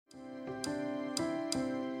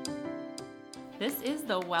This is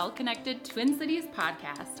the Well Connected Twin Cities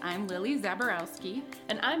podcast. I'm Lily Zaborowski.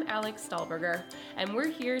 And I'm Alex Stahlberger. And we're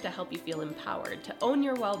here to help you feel empowered to own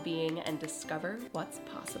your well-being and discover what's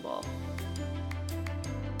possible.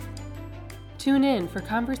 Tune in for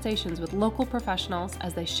conversations with local professionals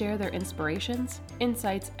as they share their inspirations,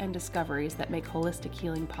 insights, and discoveries that make holistic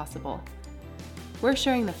healing possible. We're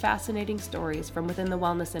sharing the fascinating stories from within the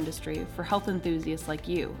wellness industry for health enthusiasts like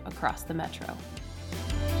you across the metro.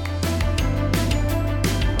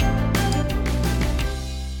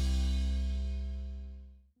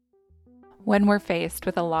 When we're faced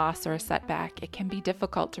with a loss or a setback, it can be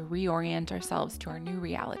difficult to reorient ourselves to our new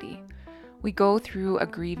reality. We go through a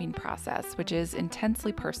grieving process, which is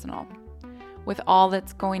intensely personal. With all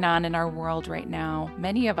that's going on in our world right now,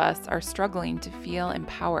 many of us are struggling to feel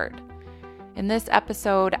empowered. In this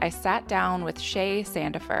episode, I sat down with Shay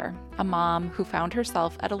Sandifer, a mom who found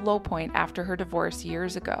herself at a low point after her divorce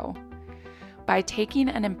years ago. By taking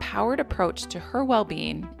an empowered approach to her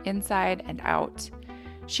well-being, inside and out,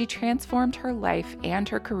 she transformed her life and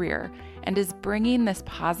her career and is bringing this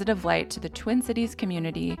positive light to the Twin Cities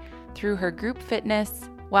community through her group fitness,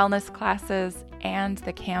 wellness classes, and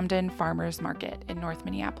the Camden Farmers Market in North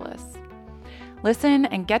Minneapolis. Listen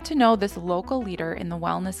and get to know this local leader in the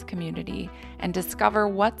wellness community and discover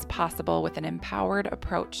what's possible with an empowered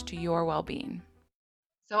approach to your well-being.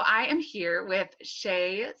 So I am here with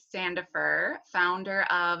Shay Sandifer, founder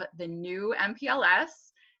of the new MPLS,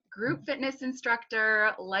 group fitness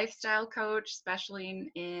instructor, lifestyle coach, specializing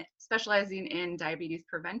in diabetes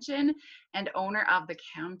prevention, and owner of the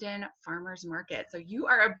Camden Farmers Market. So you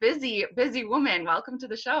are a busy woman. Welcome to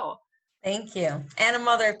the show. Thank you. And a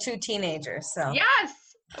mother of two teenagers. So yes,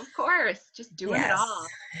 of course. Just doing it all.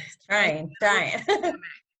 Trying.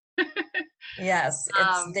 Yes,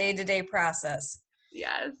 it's day-to-day process.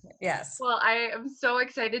 Yes. Well, I am so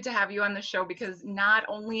excited to have you on the show because not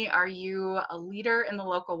only are you a leader in the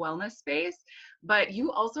local wellness space, but you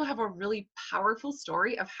also have a really powerful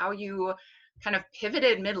story of how you kind of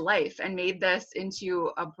pivoted midlife and made this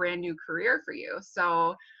into a brand new career for you.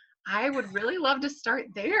 So I would really love to start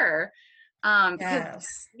there. Because,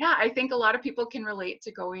 I think a lot of people can relate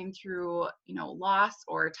to going through, loss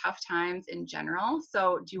or tough times in general.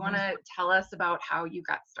 So do you want to tell us about how you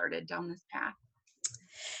got started down this path?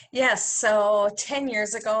 Yes. So 10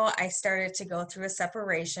 years ago, I started to go through a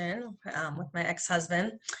separation with my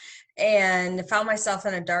ex-husband and found myself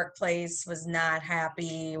in a dark place, was not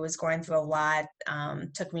happy, was going through a lot.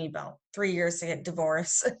 Took me about 3 years to get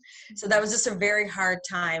divorced. So that was just a very hard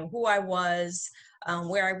time, who I was,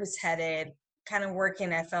 where I was headed, kind of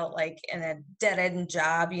working, I felt like in a dead-end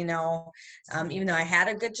job, even though I had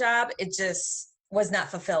a good job, it just was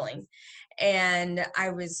not fulfilling. And I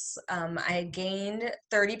had gained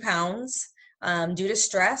 30 pounds due to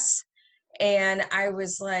stress. And I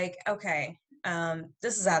was like, okay,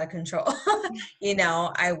 this is out of control.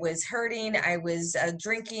 I was hurting. I was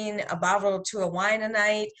drinking a bottle or two of wine a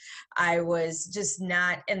night. I was just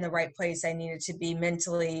not in the right place I needed to be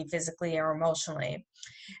mentally, physically, or emotionally.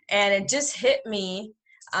 And it just hit me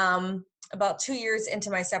about 2 years into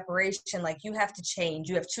my separation, like, you have to change.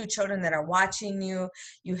 You have two children that are watching you.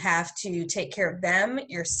 You have to take care of them,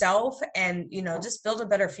 yourself, and, just build a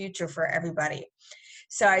better future for everybody.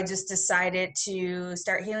 So I just decided to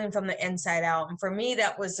start healing from the inside out. And for me,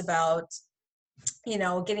 that was about,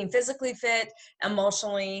 getting physically fit,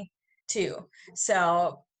 emotionally too.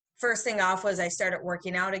 So first thing off was I started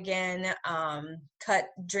working out again, cut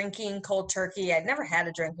drinking cold turkey. I'd never had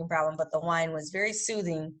a drinking problem, but the wine was very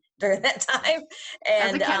soothing during that time.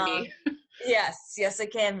 And as it can be. Yes,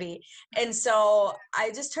 it can be. And so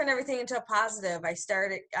I just turned everything into a positive. I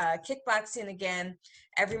started kickboxing again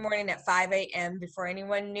every morning at 5 a.m. before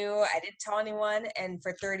anyone knew. I didn't tell anyone. And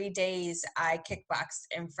for 30 days, I kickboxed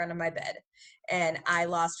in front of my bed. And I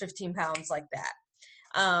lost 15 pounds like that.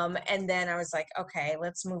 And then I was like, okay,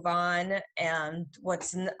 let's move on. And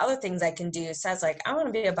what's other things I can do? So I was like, I want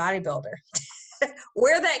to be a bodybuilder.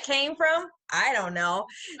 Where that came from, I don't know.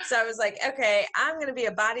 So I was like, okay, I'm going to be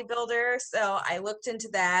a bodybuilder. So I looked into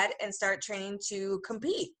that and started training to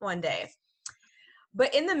compete one day.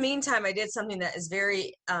 But in the meantime, I did something that is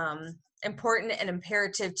very important and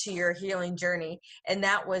imperative to your healing journey. And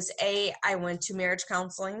that was I went to marriage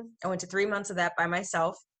counseling. I went to 3 months of that by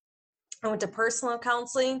myself. I went to personal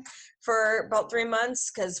counseling for about 3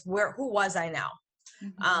 months because who was I now?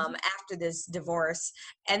 After this divorce.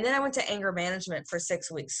 And then I went to anger management for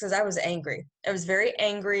 6 weeks because I was angry. I was very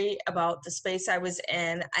angry about the space I was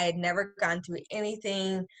in. I had never gone through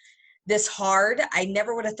anything this hard. I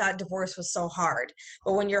never would have thought divorce was so hard.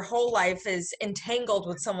 But when your whole life is entangled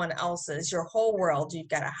with someone else's, your whole world, you've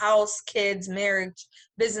got a house, kids, marriage,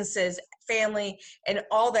 businesses, family, and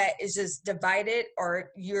all that is just divided, or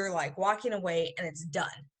you're like walking away and it's done.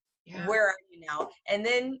 Yeah. Where are you now? And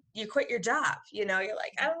then you quit your job. You're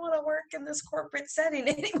like, I don't want to work in this corporate setting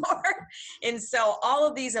anymore. And so all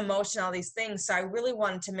of these emotions, all these things. So I really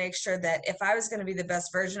wanted to make sure that if I was going to be the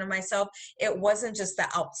best version of myself, it wasn't just the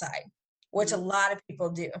outside, which a lot of people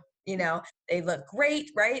do. They look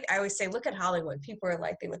great, right? I always say, look at Hollywood. People are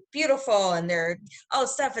like, they look beautiful and they're all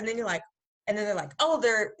stuff. And then they're like, oh,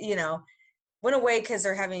 they're, went away because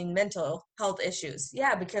they're having mental health issues.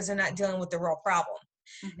 Yeah, because they're not dealing with the real problem.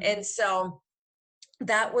 Mm-hmm. And so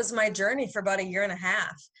that was my journey for about 1.5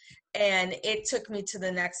 years. And it took me to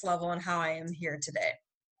the next level and how I am here today.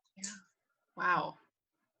 Yeah. Wow.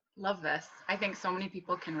 Love this. I think so many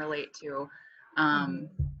people can relate to.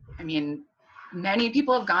 I mean, many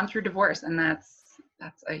people have gone through divorce, and that's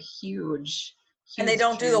a huge and they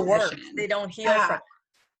don't transition. do the work. They don't heal from it.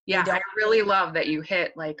 Yeah, I really love that you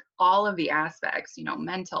hit like all of the aspects,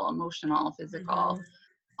 mental, emotional, physical,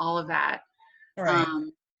 all of that. Right.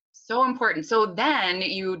 So important. So then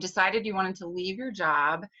you decided you wanted to leave your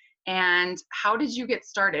job. And how did you get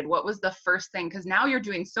started? What was the first thing? Because now you're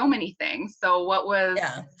doing so many things. So what was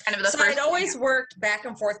kind of the first thing? I'd always worked back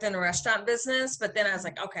and forth in the restaurant business, but then I was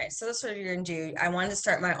like, okay, so this is what you're going to do. I wanted to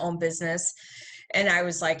start my own business. And I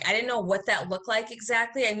was like, I didn't know what that looked like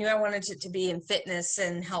exactly. I knew I wanted it to be in fitness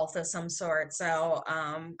and health of some sort. So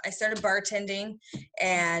I started bartending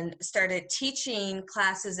and started teaching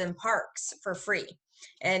classes in parks for free.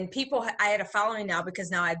 And I had a following now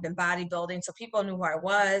because now I've been bodybuilding. So people knew who I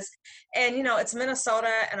was. And, it's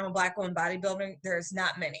Minnesota and I'm a Black woman bodybuilder. There's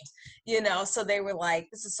not many, so they were like,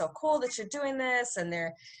 this is so cool that you're doing this.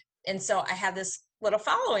 And so I had this little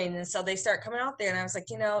following. And so they start coming out there and I was like,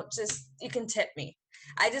 you can tip me.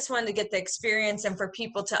 I just wanted to get the experience and for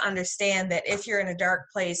people to understand that if you're in a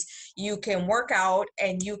dark place, you can work out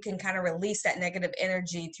and you can kind of release that negative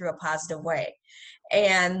energy through a positive way.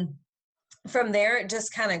 And from there, it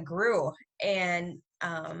just kind of grew. And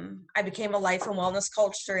I became a life and wellness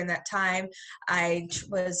coach during that time. I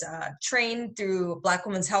was trained through Black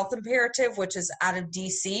Women's Health Imperative, which is out of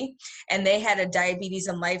DC. And they had a diabetes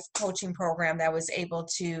and life coaching program that I was able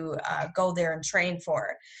to go there and train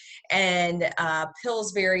for. And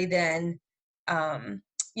Pillsbury then,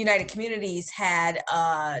 United Communities had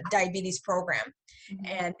a diabetes program.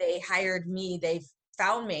 And they hired me. They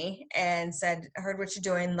found me and said, heard what you're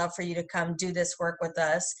doing, love for you to come do this work with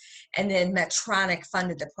us. And then Medtronic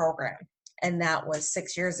funded the program. And that was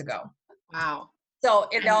 6 years ago. Wow. So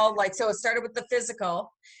it all so it started with the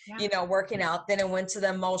physical, working out. Then it went to the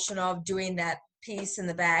emotional of doing that piece in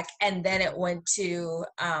the back. And then it went to,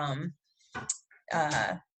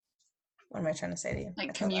 what am I trying to say to you?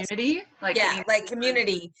 Like community?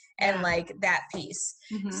 Community and like that piece.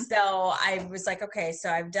 So I was like, okay, so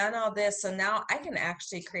I've done all this. So now I can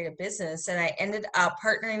actually create a business. And I ended up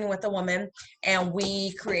partnering with a woman and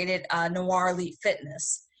we created Noir Elite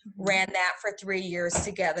Fitness. Ran that for 3 years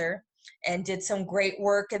together and did some great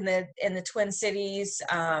work in the Twin Cities,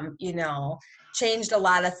 changed a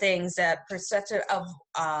lot of things, that perspective of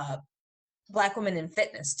Black women in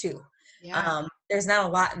fitness too. Yeah. There's not a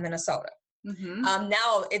lot in Minnesota. Mm-hmm.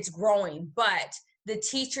 Now it's growing, but the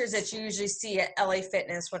teachers that you usually see at LA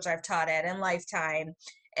Fitness, which I've taught at, and Lifetime,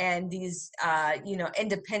 and these,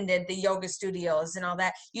 independent, the yoga studios and all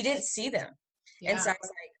that, you didn't see them. Yeah. And so I was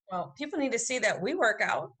like, well, people need to see that we work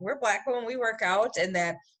out. We're Black women, we work out, and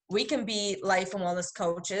that we can be life and wellness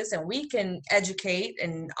coaches, and we can educate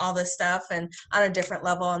and all this stuff, and on a different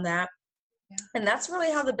level on that. Yeah. And that's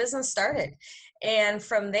really how the business started. And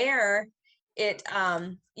from there, it,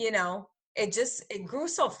 it grew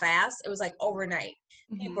so fast. It was like overnight.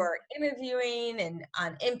 Mm-hmm. People were interviewing and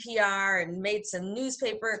on NPR and made some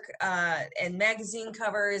newspaper and magazine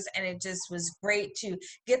covers. And it just was great to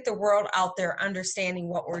get the world out there understanding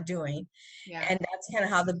what we're doing. Yeah. And that's kind of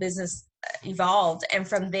how the business evolved. And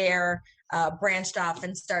from there, branched off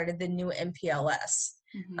and started the new MPLS.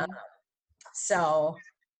 Mm-hmm. So,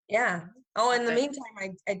 yeah. Oh, in the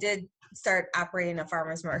meantime, I did start operating a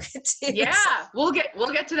farmer's market too. Yeah, we'll get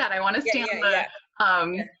to that. I want to stay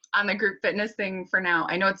on the group fitness thing for now.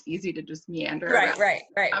 I know it's easy to just meander right.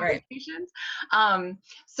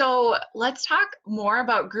 So let's talk more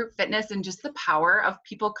about group fitness and just the power of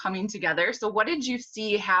people coming together. So what did you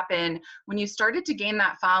see happen when you started to gain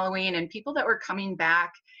that following and people that were coming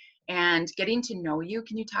back and getting to know you?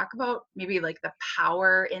 Can you talk about maybe like the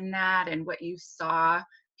power in that and what you saw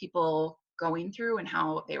people going through and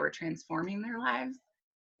how they were transforming their lives?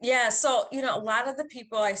 Yeah, so a lot of the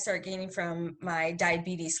people I start gaining from my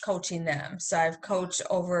diabetes, coaching them. So I've coached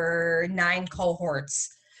over 9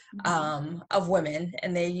 cohorts of women,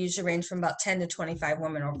 and they usually range from about 10 to 25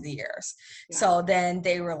 women over the years. Yeah. So then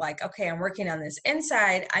they were like, okay, I'm working on this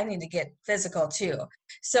inside. I need to get physical too.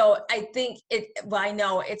 So I think I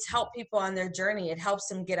know it's helped people on their journey. It helps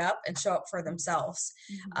them get up and show up for themselves.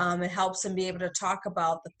 It helps them be able to talk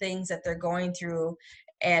about the things that they're going through,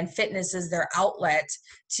 and fitness is their outlet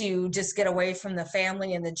to just get away from the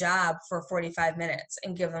family and the job for 45 minutes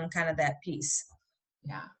and give them kind of that peace.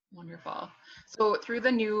 Yeah, wonderful. So through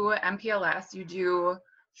the new MPLS, you do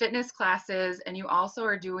fitness classes, and you also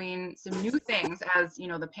are doing some new things as,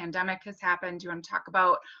 the pandemic has happened. Do you want to talk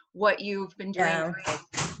about what you've been doing? Yeah.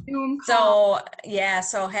 Zoom call?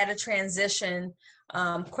 So had a transition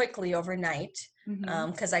quickly overnight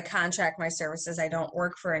because I contract my services. I don't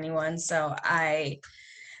work for anyone. So I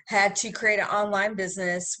had to create an online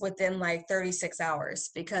business within like 36 hours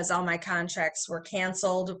because all my contracts were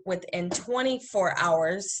canceled within 24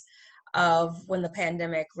 hours of when the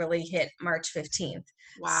pandemic really hit March 15th.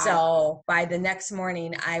 Wow. So by the next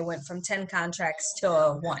morning, I went from 10 contracts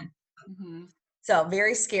to 1. So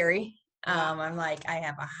very scary. I'm like, I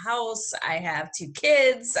have a house, I have 2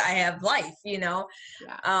 kids, I have life,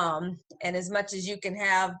 Yeah. And as much as you can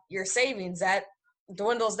have your savings, that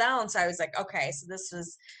dwindles down. So I was like, okay, so this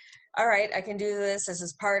was all right, I can do this. This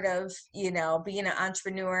is part of, being an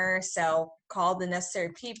entrepreneur. So called the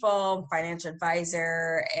necessary people, financial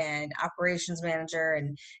advisor and operations manager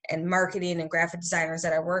and marketing and graphic designers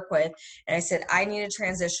that I work with. And I said, I need a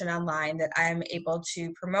transition online that I'm able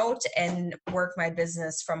to promote and work my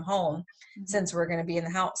business from home since we're going to be in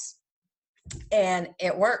the house. And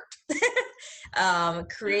it worked.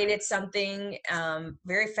 Created something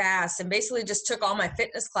very fast, and basically just took all my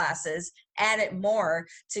fitness classes, added more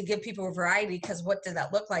to give people a variety, because what did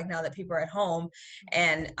that look like now that people are at home,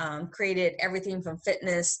 and created everything from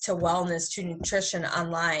fitness to wellness to nutrition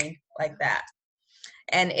online like that.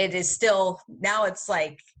 And it is still, now it's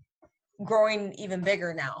like growing even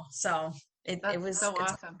bigger now. So it's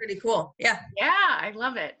awesome. pretty cool. Yeah, I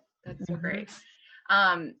love it. That's so great.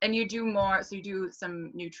 And you do more, so you do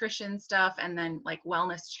some nutrition stuff and then like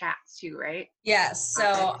wellness chats too, right? Yes.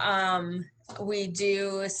 So we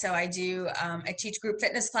do, I teach group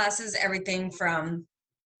fitness classes, everything from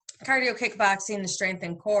cardio kickboxing to strength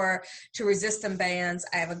and core to resistance bands.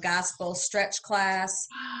 I have a gospel stretch class.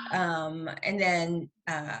 And then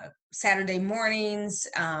Saturday mornings,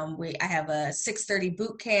 I have a 6:30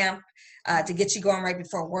 boot camp to get you going right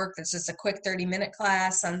before work. That's just a quick 30-minute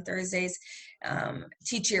class on Thursdays.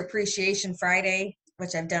 Teacher Appreciation Friday,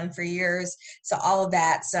 which I've done for years. So all of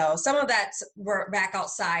that. So some of that's we're back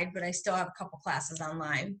outside, but I still have a couple classes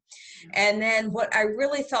online. And then what I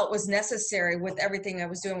really felt was necessary with everything I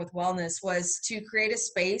was doing with wellness was to create a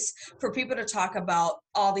space for people to talk about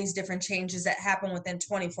all these different changes that happen within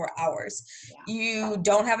 24 hours. Yeah. You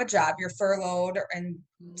don't have a job, you're furloughed, and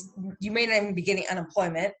you may not even be getting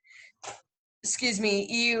unemployment. Excuse me,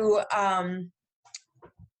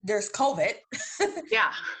 there's COVID.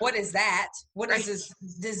 Yeah. What is that? What is this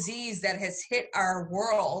disease that has hit our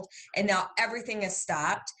world? And now everything is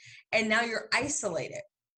stopped. And now you're isolated.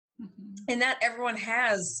 And not everyone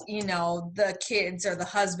has, the kids or the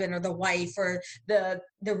husband or the wife or the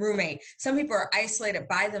roommate. Some people are isolated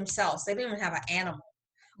by themselves. They don't even have an animal.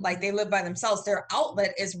 Like they live by themselves. Their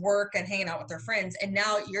outlet is work and hanging out with their friends. And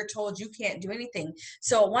now you're told you can't do anything.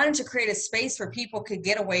 So I wanted to create a space where people could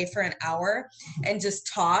get away for an hour and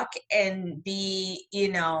just talk and be,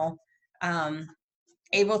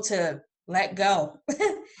 able to let go.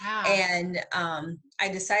 Wow. And I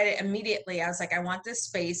decided immediately, I was like, I want this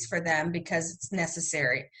space for them because it's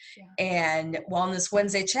necessary. Yeah. And Wellness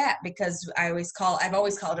Wednesday chat, because I've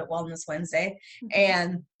always called it Wellness Wednesday.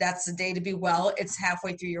 And that's the day to be well. It's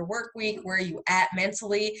halfway through your work week. Where are you at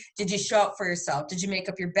mentally? Did you show up for yourself? Did you make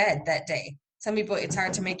up your bed that day? Some people, it's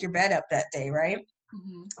hard to make your bed up that day, right?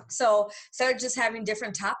 So started just having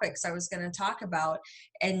different topics I was going to talk about,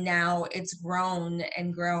 and now it's grown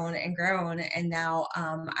and grown and grown. And now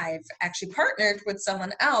I've actually partnered with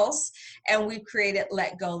someone else, and we've created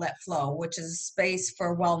Let Go, Let Flow, which is a space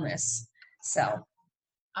for wellness. So, oh,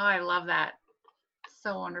 I love that.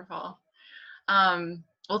 So wonderful.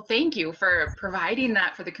 Well, thank you for providing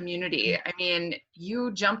that for the community. I mean,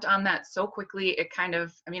 you jumped on that so quickly. It kind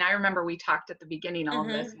of, I remember we talked at the beginning all of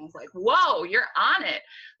this, and I was like, whoa, you're on it.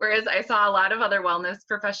 Whereas I saw a lot of other wellness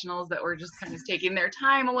professionals that were just kind of taking their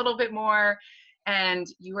time a little bit more. And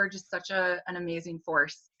you are just such an amazing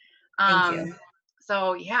force. Thank you.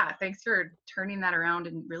 So yeah, thanks for turning that around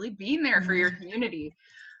and really being there for your community.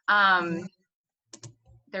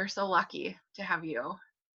 they're so lucky to have you.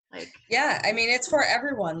 Like, yeah, I mean, it's for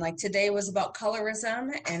everyone. Like today was about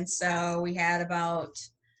colorism. And so we had about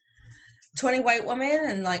 20 white women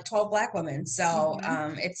and like 12 black women. So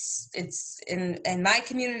it's in my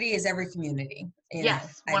community is every community, you know.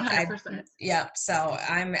 Yes, 100%. Yeah, so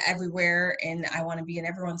I'm everywhere, and I want to be in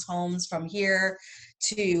everyone's homes, from here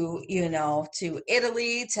to, you know, to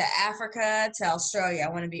Italy, to Africa, to Australia. I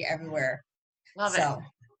want to be everywhere. Love it.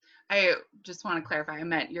 I just want to clarify, I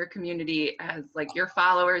meant your community as like your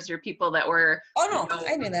followers, your people that were. Oh no,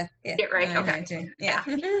 I knew that. Yeah. Get right. Okay. Yeah.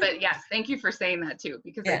 But yes, thank you for saying that too,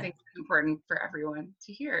 because I think it's important for everyone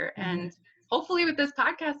to hear. And hopefully with this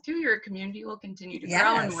podcast too, your community will continue to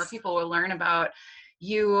grow and more people will learn about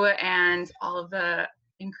you and all of the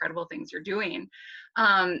incredible things you're doing.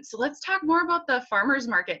 So let's talk more about the farmers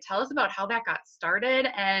market. Tell us about how that got started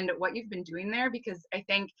and what you've been doing there, because I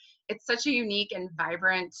think it's such a unique and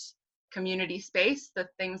vibrant community space, the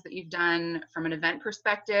things that you've done from an event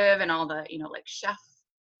perspective and all the, you know, like chef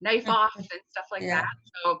knife off and stuff like that.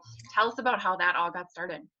 So tell us about how that all got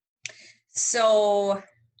started. So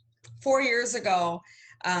 4 years ago,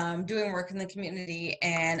 doing work in the community,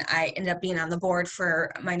 and I ended up being on the board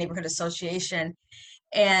for my neighborhood association,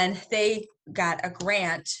 and they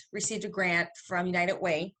received a grant from United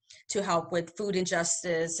Way to help with food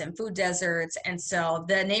injustice and food deserts. And so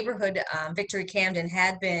the neighborhood, Victory Camden,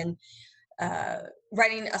 had been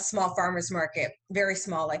running a small farmers market, very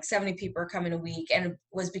small, like 70 people are coming a week. And it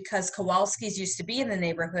was because Kowalski's used to be in the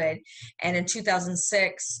neighborhood. And in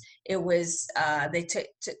 2006, it was,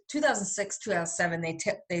 2006, 2007,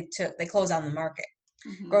 they closed down the market.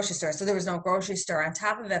 Grocery store. So there was no grocery store. On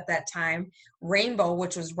top of it, at that time, Rainbow,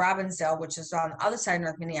 which was Robbinsdale, which is on the other side of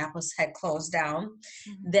North Minneapolis, had closed down.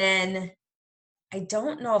 Then I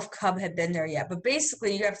don't know if Cub had been there yet, but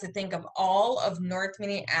basically you have to think of all of North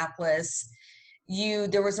Minneapolis.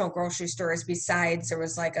 There was no grocery stores besides there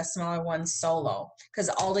was like a smaller one, Solo, because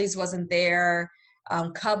Aldi's wasn't there.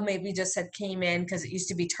 Cub maybe just had came in because it used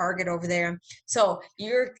to be Target over there. So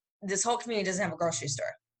this whole community doesn't have a grocery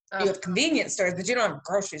store. You have convenience stores, but you don't have a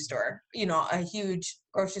grocery store, you know, a huge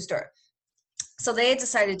grocery store. So they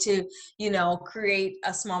decided to, you know, create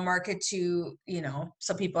a small market to, you know,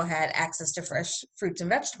 so people had access to fresh fruits and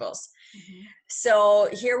vegetables. So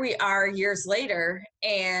here we are years later,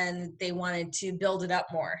 and they wanted to build it up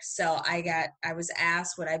more. So I was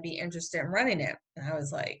asked, would I be interested in running it? And I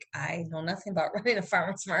was like, I know nothing about running a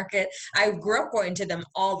farmer's market. I grew up going to them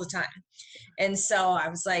all the time. And so I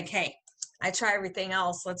was like, hey, I try everything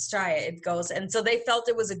else. Let's try it. It goes. And so they felt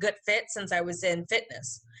it was a good fit since I was in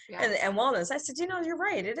fitness and wellness. I said, you know, you're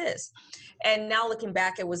right. It is. And now looking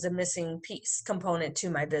back, it was a missing component to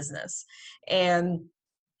my business, and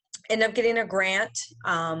ended up getting a grant.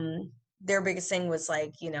 Their biggest thing was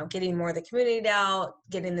like, you know, getting more of the community out,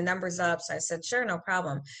 getting the numbers up. So I said, sure, no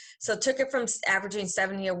problem. So took it from averaging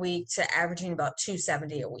 70 a week to averaging about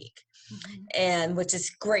 270 a week. And which is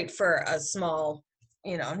great for a small,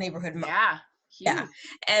 you know, neighborhood.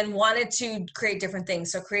 And wanted to create different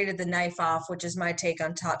things. So created the Knife Off, which is my take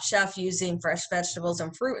on Top Chef, using fresh vegetables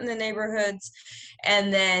and fruit in the neighborhoods.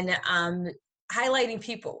 And then highlighting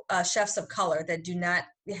people, chefs of color that do not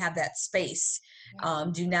have that space,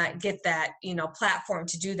 do not get that, you know, platform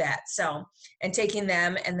to do that. So, and taking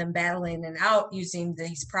them and then battling it out using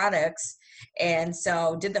these products. And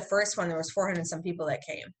so did the first one, there was 400 and some people that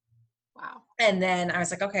came. Wow. And then I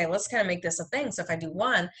was like, okay, let's kind of make this a thing. So if I do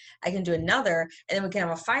one, I can do another, and then we can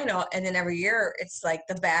have a final. And then every year it's like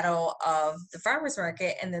the battle of the farmers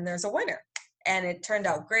market, and then there's a winner. And it turned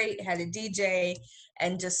out great, had a DJ,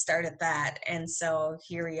 and just started that. And so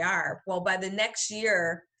here we are. Well, by the next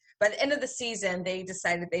year, by the end of the season, they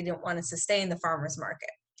decided they didn't want to sustain the farmers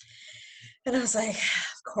market. And I was like,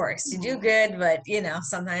 of course, you do good, but, you know,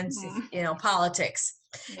 sometimes, you know, politics.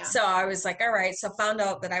 So I was like, all right. So found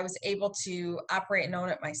out that I was able to operate and own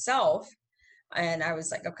it myself. And I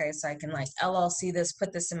was like, okay, so I can like LLC this,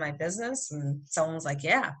 put this in my business. And someone was like,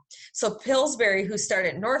 yeah. So Pillsbury, who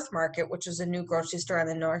started North Market, which was a new grocery store on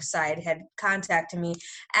the north side, had contacted me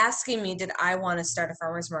asking me, did I want to start a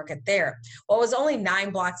farmer's market there? Well, it was only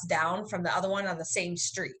 9 blocks down from the other one on the same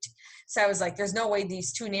street. So I was like, there's no way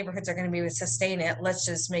these two neighborhoods are going to be able to sustain it. Let's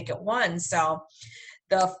just make it one. So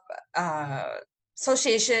the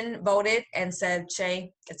association voted and said,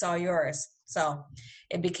 Shay, it's all yours. So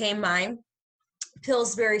it became mine.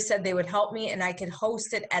 Pillsbury said they would help me and I could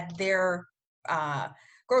host it at their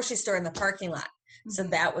grocery store in the parking lot. So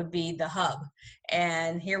that would be the hub.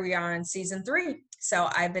 And here we are in season 3. So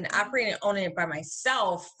I've been operating and owning it by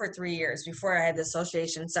myself for 3 years before I had the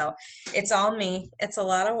association. So it's all me. It's a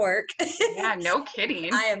lot of work. Yeah, no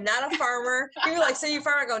kidding. I am not a farmer. People are like, so you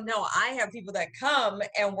farmer? I go, no, I have people that come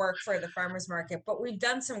and work for the farmers market. But we've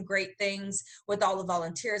done some great things with all the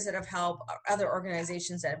volunteers that have helped, other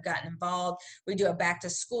organizations that have gotten involved. We do a back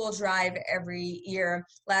to school drive every year.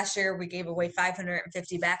 Last year, we gave away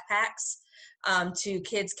 550 backpacks to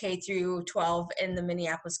kids K through 12 in the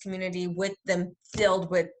Minneapolis community, with them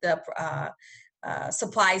filled with the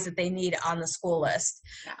supplies that they need on the school list.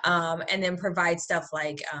 And then provide stuff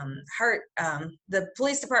like the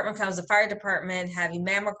police department comes, the fire department, having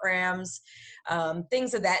mammograms,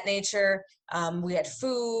 things of that nature. We had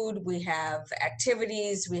food, we have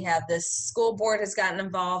activities, we have the school board has gotten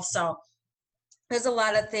involved. So there's a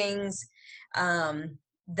lot of things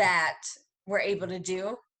that we're able to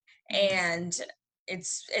do. And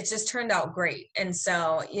it's just turned out great. And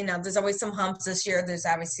so, there's always some humps this year. There's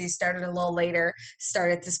obviously started a little later,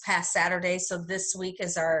 started this past Saturday. So this week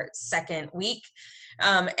is our second week.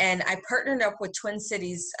 And I partnered up with Twin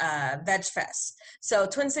Cities Veg Fest. So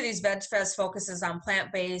Twin Cities Veg Fest focuses on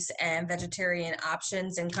plant-based and vegetarian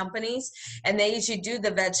options and companies. And they usually do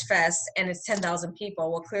the Veg Fest, and it's 10,000 people.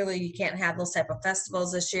 Well, clearly you can't have those type of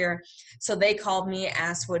festivals this year. So they called me,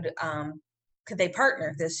 asked could they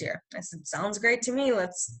partner this year? I said, sounds great to me.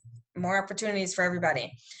 Let's more opportunities for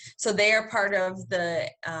everybody. So they are part of the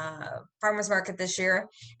farmers market this year,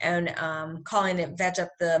 and calling it Veg Up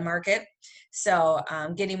the Market. So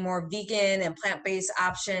getting more vegan and plant-based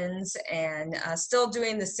options, and still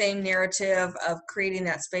doing the same narrative of creating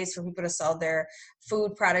that space for people to sell their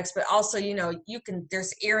food products. But also,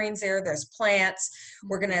 there's earrings there, there's plants.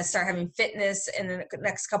 We're going to start having fitness in the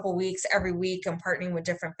next couple of weeks. Every week I'm partnering with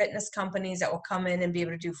different fitness companies that will come in and be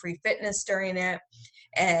able to do free fitness during it.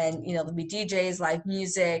 And, there'll be DJs, live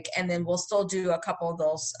music, and then we'll still do a couple of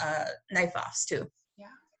those knife offs too. Yeah.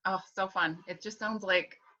 Oh, so fun. It just sounds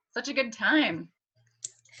like such a good time.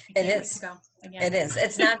 It is. It is.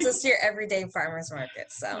 It's not just your everyday farmers market.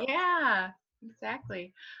 So yeah,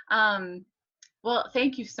 exactly. Well,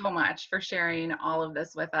 thank you so much for sharing all of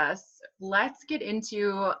this with us. Let's get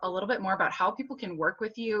into a little bit more about how people can work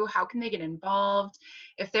with you. How can they get involved?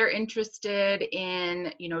 If they're interested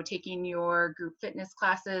in, taking your group fitness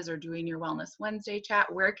classes or doing your Wellness Wednesday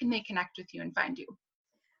chat, where can they connect with you and find you?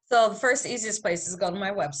 So the first easiest place is go to my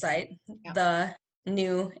website, the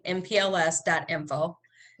new mpls.info.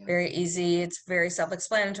 Very easy. It's very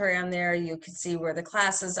self-explanatory on there. You can see where the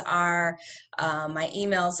classes are, my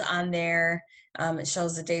emails on there. It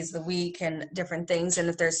shows the days of the week and different things. And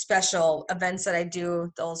if there's special events that I do,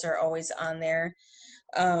 those are always on there.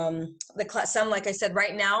 The class, like I said,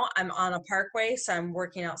 right now I'm on a parkway, so I'm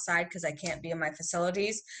working outside because I can't be in my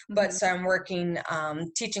facilities. But so I'm working,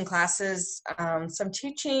 teaching classes. So I'm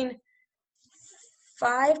teaching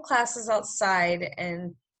 5 classes outside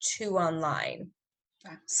and 2 online.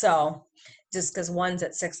 Okay. So just because one's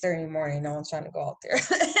at 6:30 in the morning, no one's trying to go out there.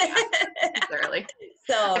 It's early.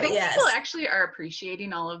 So I think people actually are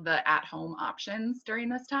appreciating all of the at-home options during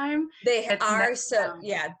this time. They are. So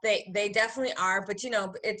yeah, they definitely are. But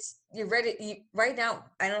you're ready. Right now,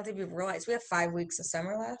 I don't think people realize we have 5 weeks of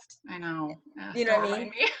summer left. I know. You know what I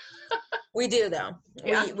mean? We do though.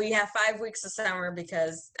 Yeah. We have 5 weeks of summer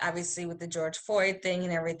because obviously with the George Floyd thing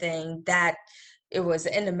and everything, that it was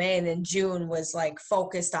the end of May, and then June was like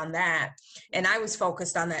focused on that. And I was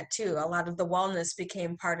focused on that too. A lot of the wellness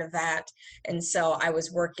became part of that. And so I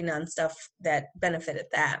was working on stuff that benefited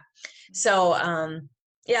that. So,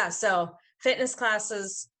 so fitness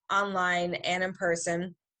classes online and in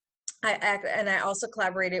person. I also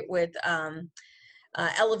collaborated with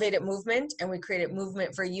Elevated Movement, and we created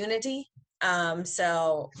Movement for Unity.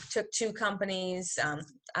 So took 2 companies,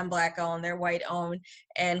 I'm Black owned, they're white owned,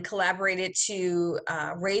 and collaborated to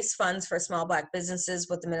raise funds for small Black businesses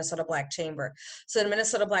with the Minnesota Black Chamber. So the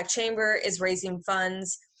Minnesota Black Chamber is raising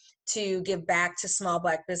funds to give back to small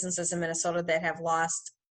Black businesses in Minnesota that have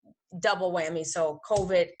lost double whammy. So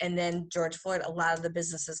COVID and then George Floyd, a lot of the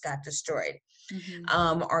businesses got destroyed.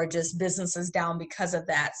 Or just businesses down because of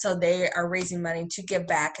that. So they are raising money to give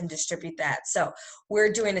back and distribute that. So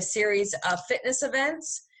we're doing a series of fitness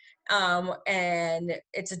events, and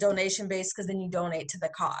it's a donation based because then you donate to the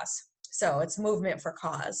cause. So it's Movement for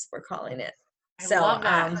Cause, we're calling it. I love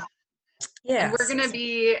that. Yeah. And we're going to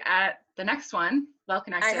be at the next one, Well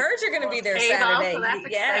Connected. I heard you're going to be there Saturday. So that's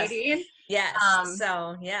exciting. Yes.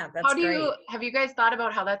 So yeah, that's great. Have you guys thought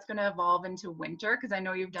about how that's going to evolve into winter? Because I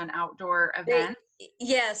know you've done outdoor events.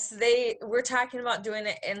 Yes, we're talking about doing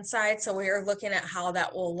it inside. So we are looking at how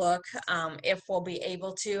that will look. If we'll be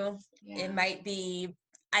able to, It might be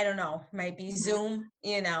I don't know, might be Zoom,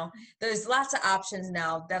 there's lots of options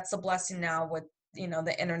now. That's a blessing now with,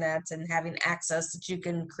 the internet and having access that you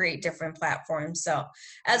can create different platforms. So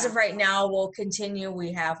as of right now, we'll continue.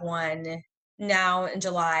 We have one now in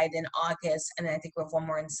July, then August, and I think we have one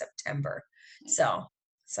more in September. So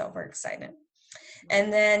we're excited.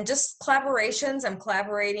 And then just collaborations. I'm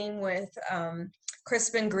collaborating with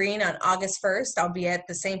Crispin Green on August 1st. I'll be at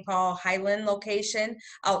the St. Paul Highland location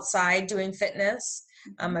outside doing fitness.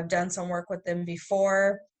 I've done some work with them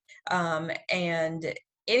before. And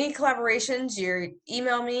any collaborations, you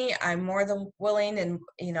email me. I'm more than willing and,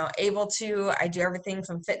 able to. I do everything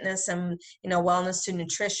from fitness and, wellness to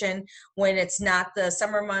nutrition. When it's not the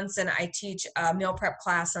summer months, and I teach a meal prep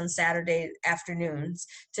class on Saturday afternoons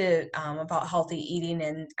about healthy eating,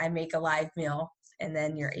 and I make a live meal. And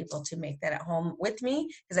then you're able to make that at home with me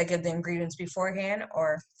because I give the ingredients beforehand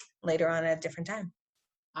or later on at a different time.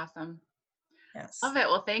 Awesome. Yes. Love it.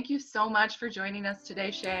 Well, thank you so much for joining us today,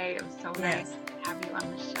 Shay. It was so nice to have you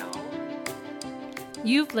on the show.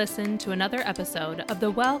 You've listened to another episode of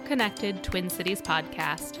the Well Connected Twin Cities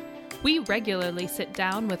podcast. We regularly sit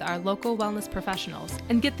down with our local wellness professionals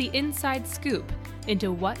and get the inside scoop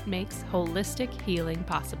into what makes holistic healing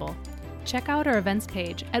possible. Check out our events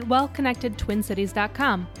page at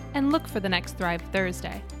wellconnectedtwincities.com and look for the next Thrive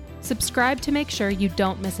Thursday. Subscribe to make sure you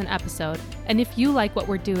don't miss an episode. And if you like what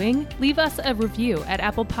we're doing, leave us a review at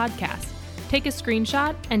Apple Podcasts. Take a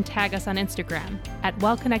screenshot and tag us on Instagram at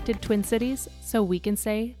Well Connected Twin Cities so we can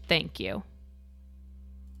say thank you.